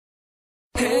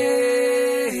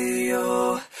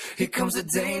here comes the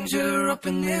danger up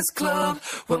in this club.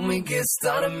 When we get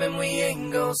started, man, we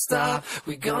ain't gon' stop.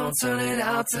 We gon' turn it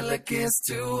out till it gets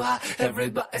too hot.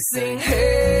 Everybody sing,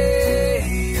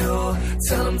 hey, yo.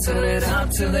 Tell them turn it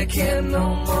out till they can't no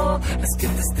more. Let's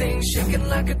get this thing shaking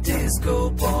like a disco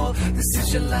ball. This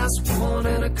is your last one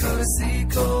and a courtesy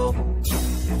call.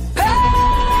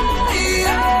 Hey,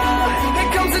 yo.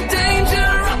 Here comes the danger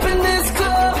up in this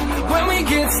club. When we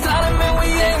get started, man, we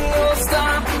ain't gon'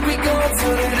 stop. We gon'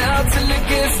 turn it out till it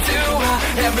gets too hot.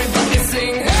 Everybody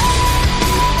sing, hey,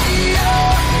 yo.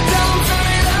 Tell them turn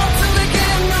it out till they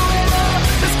can't no more.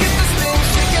 Let's get this thing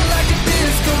shaking like a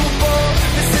disco ball.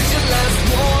 This is your last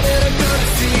one and a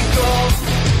courtesy call.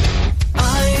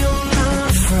 I am not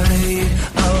afraid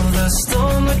of the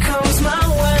storm that comes my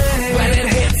way. When it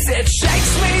hits, it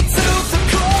shakes me to the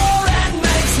core and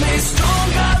makes me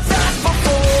stronger than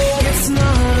before. It's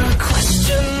not a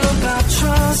question about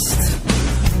trust,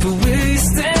 but we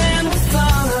stand with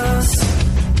us.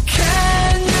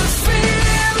 Can you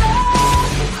feel it?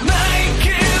 Make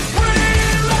it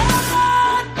real.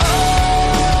 Oh,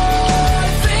 I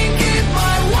think it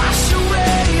might wash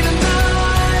away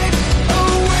tonight.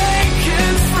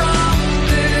 Awaken from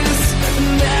this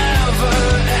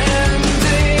never-ending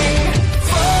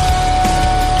fight.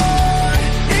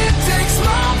 It takes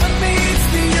more than meets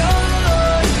the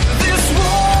eye. This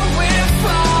war we're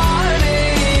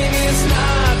fighting is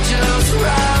not just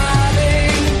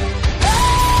riding.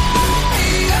 Hey,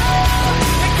 yo,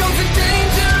 here comes the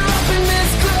danger up in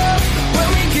this club. When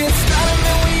we get started,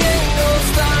 man, we ain't gon'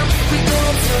 stop. We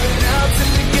gon' turn it out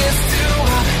till it gets too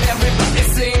hot. Everybody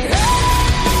sing, hey,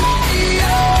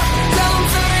 yo. Tell them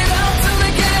turn it out till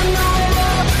they can't no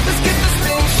more. Let's get this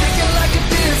thing shaking like a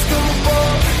disco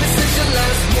ball. This is your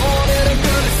last one and a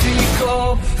courtesy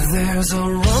call. There's a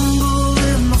rumble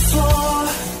in the floor,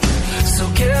 so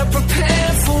get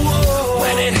prepared for war.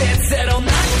 When it hits, it'll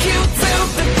knock you to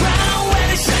the ground. When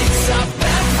it shakes up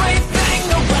everything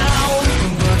around.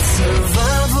 But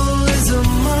survival is a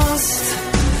must,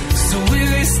 so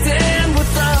will you stand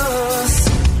with us?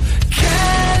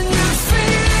 Can you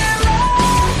feel it?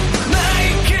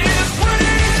 Make it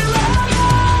real.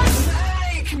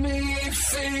 Make me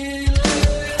feel it.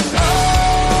 Oh,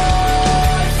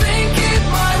 I think it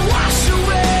might wash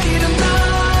away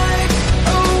tonight.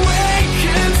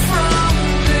 Awaken from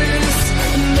this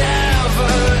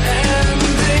never-ending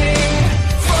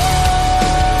fight.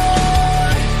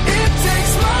 It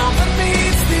takes more than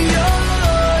meets the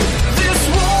eye. This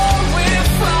war we're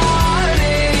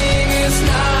fighting is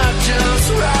not just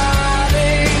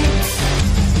riding.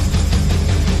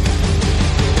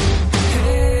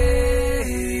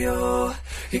 Hey, yo.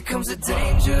 Here comes the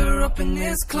danger up in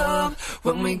this club.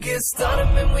 When we get started,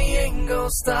 man, we ain't gon'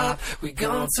 stop. We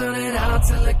gon' turn it out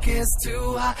till it gets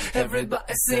too hot.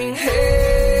 Everybody sing,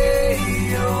 hey,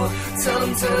 yo. Tell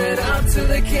them turn it out till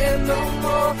they can't no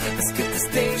more. Let's get this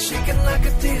thing shaking like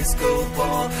a disco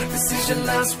ball. This is your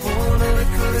last one and a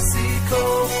courtesy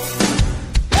call. Hey,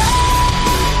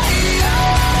 yo.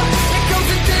 Here comes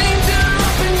the danger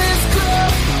up in this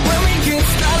club. When we get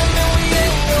started, man, we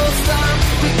ain't gon' stop.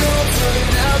 We gon' turn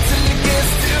it out till it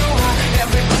gets too hot.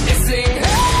 Everybody sing,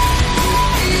 hey,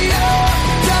 yo.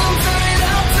 Tell them turn it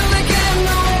out till they can't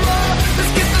no more.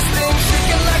 Let's get this thing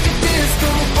shaking like a disco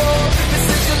ball. This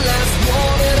is your last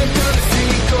one and a courtesy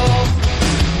call.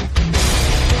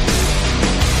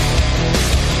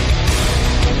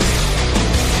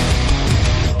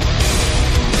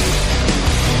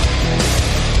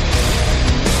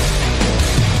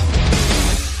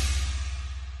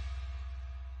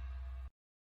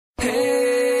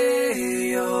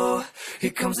 Hey, yo.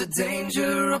 Here comes the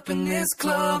danger up in this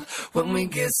club. When we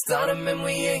get started, man,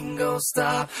 we ain't gon'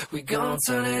 stop. We gon'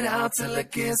 turn it out till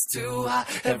it gets too hot.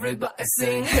 Everybody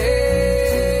sing,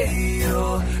 hey,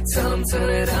 yo. Tell them turn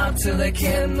it out till they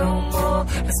can't no more.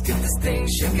 Let's get this thing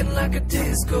shaking like a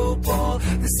disco ball.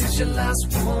 This is your last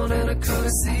one and a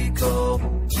courtesy call.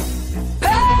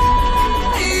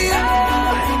 Hey, yo.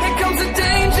 Here comes the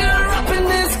danger up in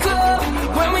this club.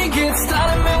 When we get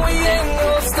started, man, we ain't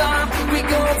gon' stop. We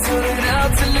gon' turn it out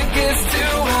till it gets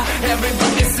too hot.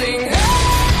 Everybody sing, hey,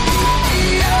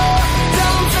 yo.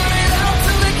 Tell them turn it out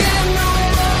till they can't no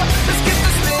more. Let's get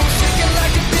this thing shaking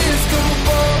like a disco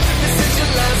ball. This is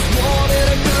your last one and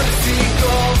a courtesy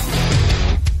call.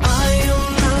 I am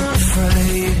not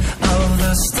afraid of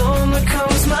the storm that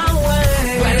comes my way.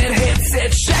 When it hits,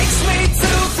 it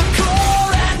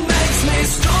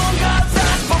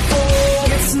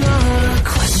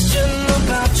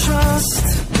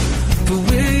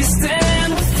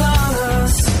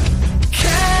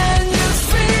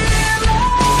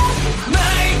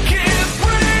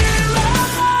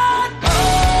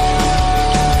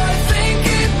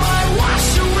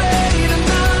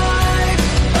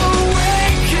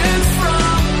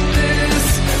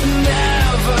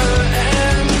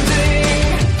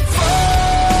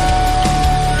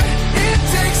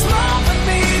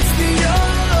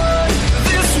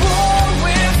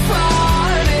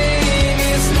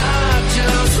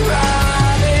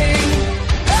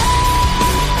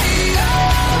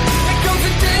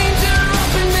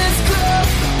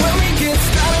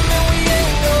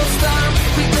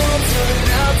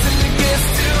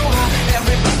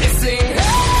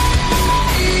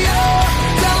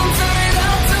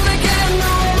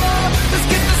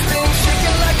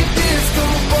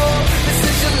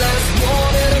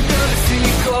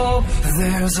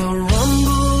There's a rumble